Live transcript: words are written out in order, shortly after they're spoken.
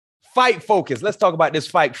fight focus. Let's talk about this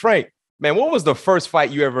fight. Frank, man, what was the first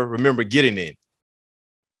fight you ever remember getting in?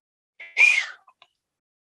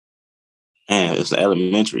 Man, it's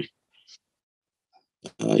elementary.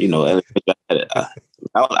 Elementary,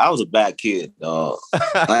 I was a bad kid. I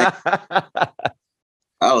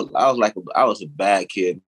was a bad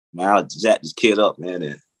kid. Man, I would jack this kid up,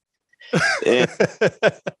 man. And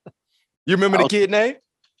you remember the kid name?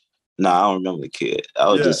 Nah, I don't remember the kid. I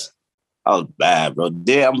was bad, bro.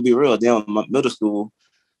 Then I'm gonna be real. Then in middle school,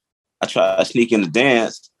 I tried to sneak in the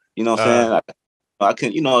dance. You know what I'm saying? I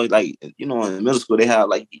couldn't. In middle school they have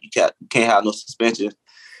you can't have no suspension.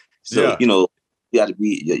 So you gotta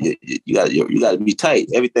be you gotta be tight.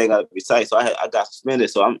 Everything gotta be tight. So I got suspended.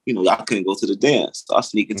 So I couldn't go to the dance. So I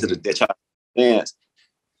sneak into the dance.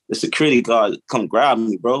 The security guard come grab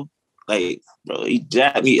me, bro. Bro, he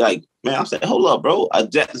jabbed me. Man, I said, hold up, bro. I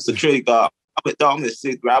jacked the security guard. I'm in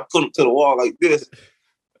sixth grade. I put him to the wall like this.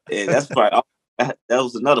 And that's probably that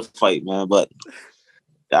was another fight, man. But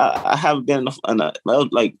I haven't been I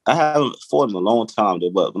haven't fought in a long time though.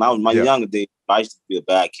 But when I was in my younger days, I used to be a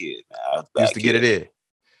bad kid, man. Used to get it in.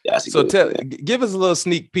 Yeah, so give us a little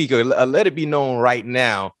sneak peek, or let it be known right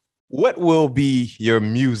now. What will be your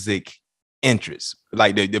music interest?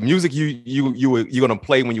 Like the music you're gonna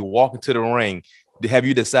play when you walk into the ring. Have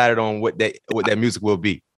you decided on what that music will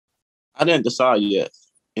be? I didn't decide yet.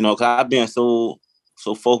 Cause I've been so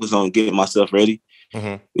focused on getting myself ready.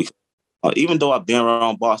 Mm-hmm. Because, even though I've been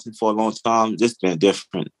around boxing for a long time, it's been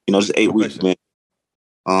different. Just 8 weeks, man.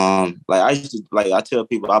 I used to I tell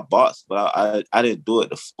people I boxed, but I didn't do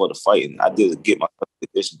it for the fighting. I did it to get my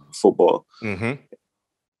condition for football. Mm-hmm.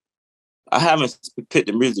 I haven't picked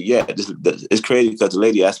the music yet. It's crazy because the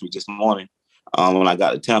lady asked me this morning when I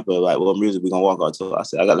got to Tampa, what music we gonna walk out to? I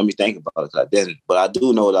said, let me think about it. I didn't, but I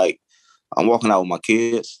do know I'm walking out with my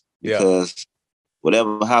kids because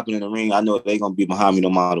whatever happened in the ring, I know they're gonna be behind me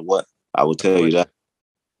no matter what. I will tell you that.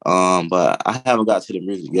 But I haven't got to the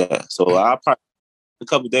music yet, so I probably a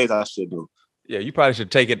couple of days I should do. Yeah, you probably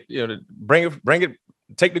should take it. Bring it.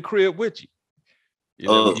 Take the crib with you.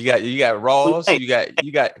 You got Ross. You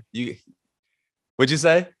got. What'd you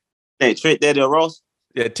say? Hey, Trick Daddy Ross.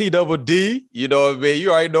 Yeah, TDD. You know what I mean?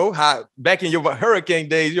 You already know how back in your Hurricane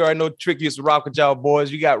days, you already know Trick used to rock with y'all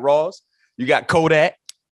boys. You got Ross, you got Kodak.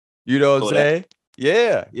 You know what I'm saying?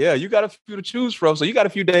 Yeah. You got a few to choose from. So you got a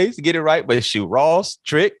few days to get it right. But shoot, Ross,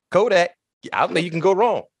 Trick, Kodak. I don't think you can go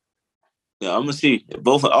wrong. Yeah, I'm gonna see.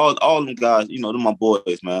 Both all them guys, they're my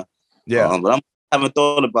boys, man. Yeah. But I haven't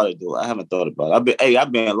thought about it though. I haven't thought about it.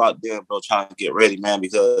 I've been locked in, bro, trying to get ready, man,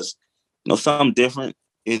 because something different.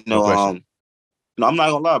 I'm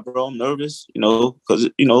not gonna lie, bro. I'm nervous, because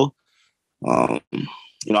I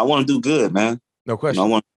want to do good, man. No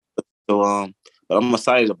question. But I'm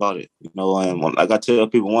excited about it, and like I tell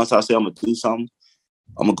people, once I say I'm gonna do something,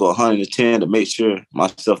 I'm gonna go 110 to make sure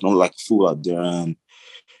myself don't look like a fool out there. And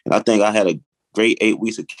I think I had a great 8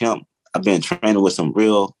 weeks of camp. I've been training with some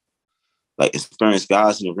real, experienced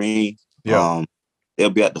guys in the ring. Yeah. They'll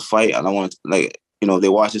be at the fight, and I want to, if they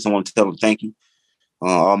watch this, I want to tell them thank you.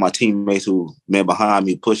 All my teammates who been behind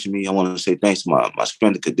me, pushing me, I want to say thanks to my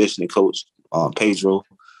strength and conditioning coach, Pedro.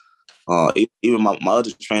 Even my other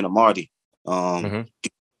trainer, Marty.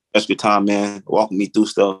 Extra time, man, walking me through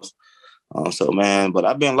stuff. So, man, but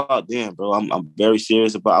I've been locked in, bro. I'm very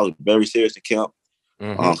serious I was very serious in camp.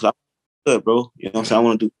 So I'm good, bro. You know what I'm saying? I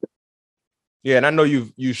want to do good. Yeah, and I know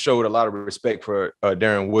you showed a lot of respect for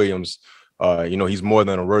Deron Williams. He's more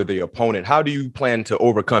than a worthy opponent. How do you plan to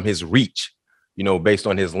overcome his reach, based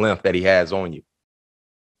on his length that he has on you?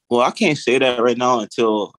 Well, I can't say that right now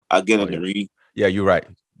until I get in the ring. Yeah, you're right.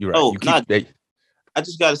 Oh, I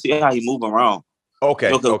just got to see how he move around.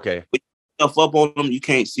 Okay, okay. When you stuff up on him, you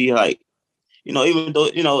can't see, even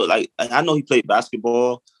though, I know he played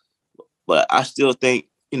basketball, but I still think,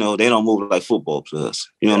 they don't move like football players.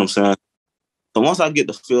 You know what I'm saying? So once I get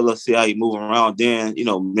the feel of see how he move around, then,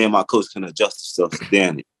 me and my coach can adjust the stuff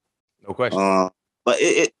then. No question. But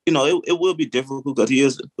it will be difficult because he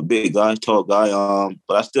is a big guy, tall guy.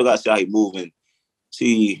 But I still got to see how he move and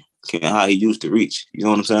see how he used to reach. You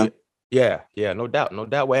know what I'm saying? Yeah, no doubt.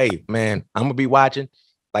 Well, hey, man, I'm gonna be watching.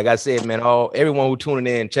 Like I said, man, everyone who tuning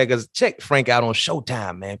in, check Frank out on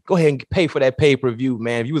Showtime, man. Go ahead and pay for that pay-per-view,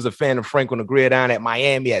 man. If you was a fan of Frank on the gridiron at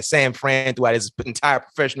Miami, at San Fran throughout his entire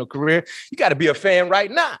professional career, you got to be a fan right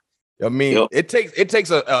now. I mean, it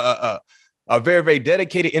takes a very, very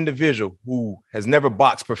dedicated individual who has never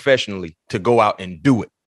boxed professionally to go out and do it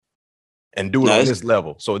on this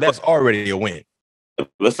level. So that's already a win.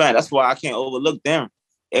 But fan, that's why I can't overlook Deron.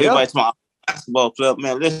 Everybody's my basketball player,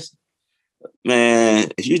 man. Listen. Man,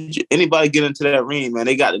 if anybody get into that ring, man,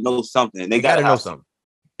 they got to know something. They got to know something.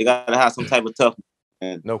 They got to have some type of toughness.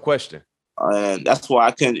 And, no question. And that's why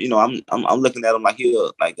I can, I'm looking at him like he's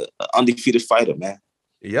like an undefeated fighter, man.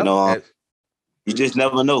 Yep. You just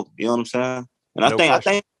never know. You know what I'm saying? And I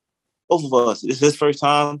think both of us, it's his first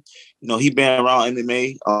time. He been around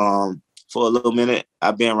MMA for a little minute.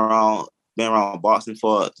 I've been around boxing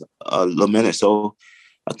for a little minute. So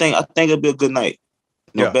I think it'll be a good night.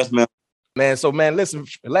 Best man. Man, so man, listen,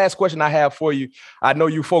 last question I have for you. I know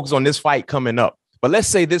you focus on this fight coming up, but let's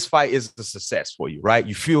say this fight is a success for you, right?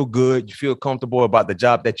 You feel good, you feel comfortable about the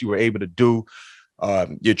job that you were able to do.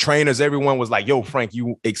 Your trainers, everyone was like, yo, Frank,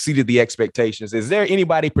 you exceeded the expectations. Is there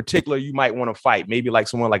anybody particular you might want to fight? Maybe like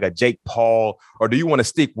someone like a Jake Paul, or do you want to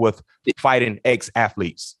stick with fighting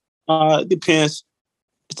ex-athletes? It depends.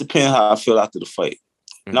 It depends how I feel after the fight.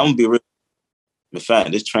 Mm-hmm. And I'm going to be real.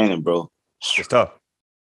 McFadden, this training, bro. It's tough.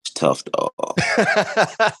 It's tough, dog.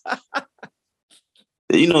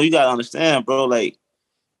 You got to understand, bro, like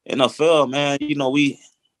NFL, man, we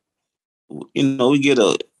get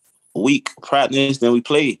a week practice, then we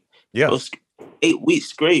play. Yeah. Bro, 8 weeks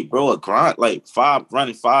straight, bro. A grind, like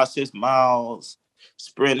running 5-6 miles,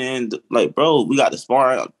 sprinting. Like, bro, we got the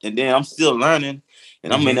spar, and then I'm still learning.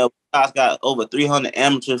 And I'm in there. I got over 300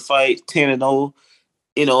 amateur fights, 10-0,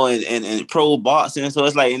 and pro boxing. So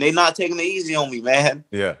it's like, and they not taking it easy on me, man.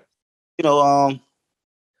 Yeah. So I'm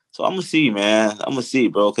gonna see, man. I'm gonna see,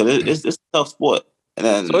 bro, because it's a tough sport. And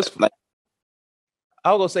then, so it's like,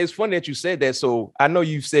 I was gonna say, it's funny that you said that. So I know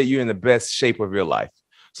you said you're in the best shape of your life.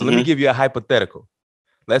 So let me give you a hypothetical.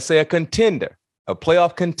 Let's say a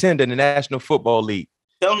playoff contender in the National Football League.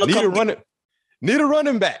 Need a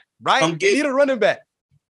running back, right? Need a running back.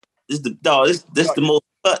 This the most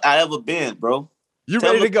cut I ever been, bro. You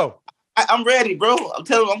ready to go? I'm ready, bro. I'm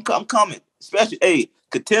telling you, I'm coming. Especially,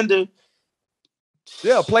 contender.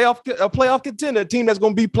 Yeah, a playoff contender, a team that's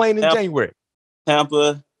gonna be playing in January.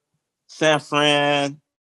 Tampa, San Fran.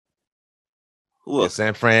 Who else?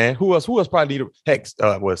 San Fran. Who else probably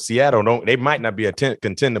need Seattle they might not be a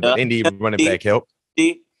contender, but they need running back help.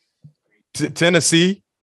 Tennessee.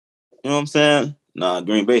 You know what I'm saying? Nah,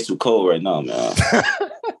 Green Bay's too cold right now, man.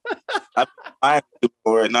 I'm too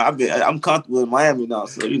cold right now. I'm comfortable in Miami now,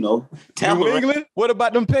 so Tampa. New England? What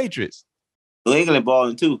about them Patriots? New England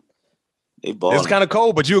balling too. They balling. It's kind of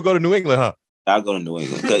cold, but you'll go to New England, huh? I'll go to New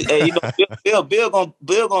England. Hey, Bill gonna,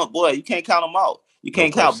 boy, you can't count him out. You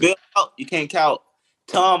can't count Bill out. You can't count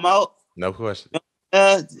Tom out. No question.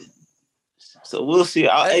 So we'll see.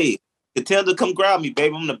 Hey, contender, come grab me,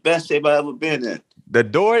 baby. I'm in the best shape I've ever been in. The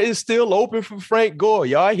door is still open for Frank Gore.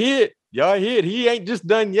 Y'all hear it. He ain't just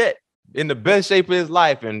done yet. In the best shape of his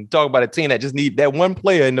life, and talk about a team that just need that one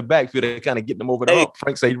player in the backfield to kind of get them over the hump.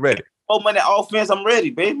 Frank say he's ready. 4-minute offense, I'm ready,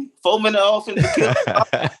 baby. 4-minute offense,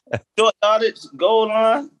 short yardage, goal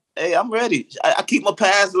line. Hey, I'm ready. I keep my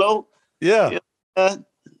pass low. Yeah.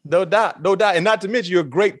 No doubt. And not to mention, you're a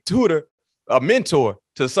great tutor, a mentor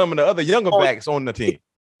to some of the other younger backs on the team.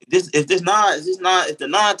 If the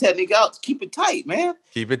non-technique out, keep it tight, man.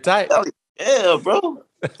 Keep it tight. Yeah, bro.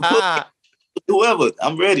 Whoever,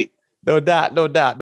 I'm ready. No doubt.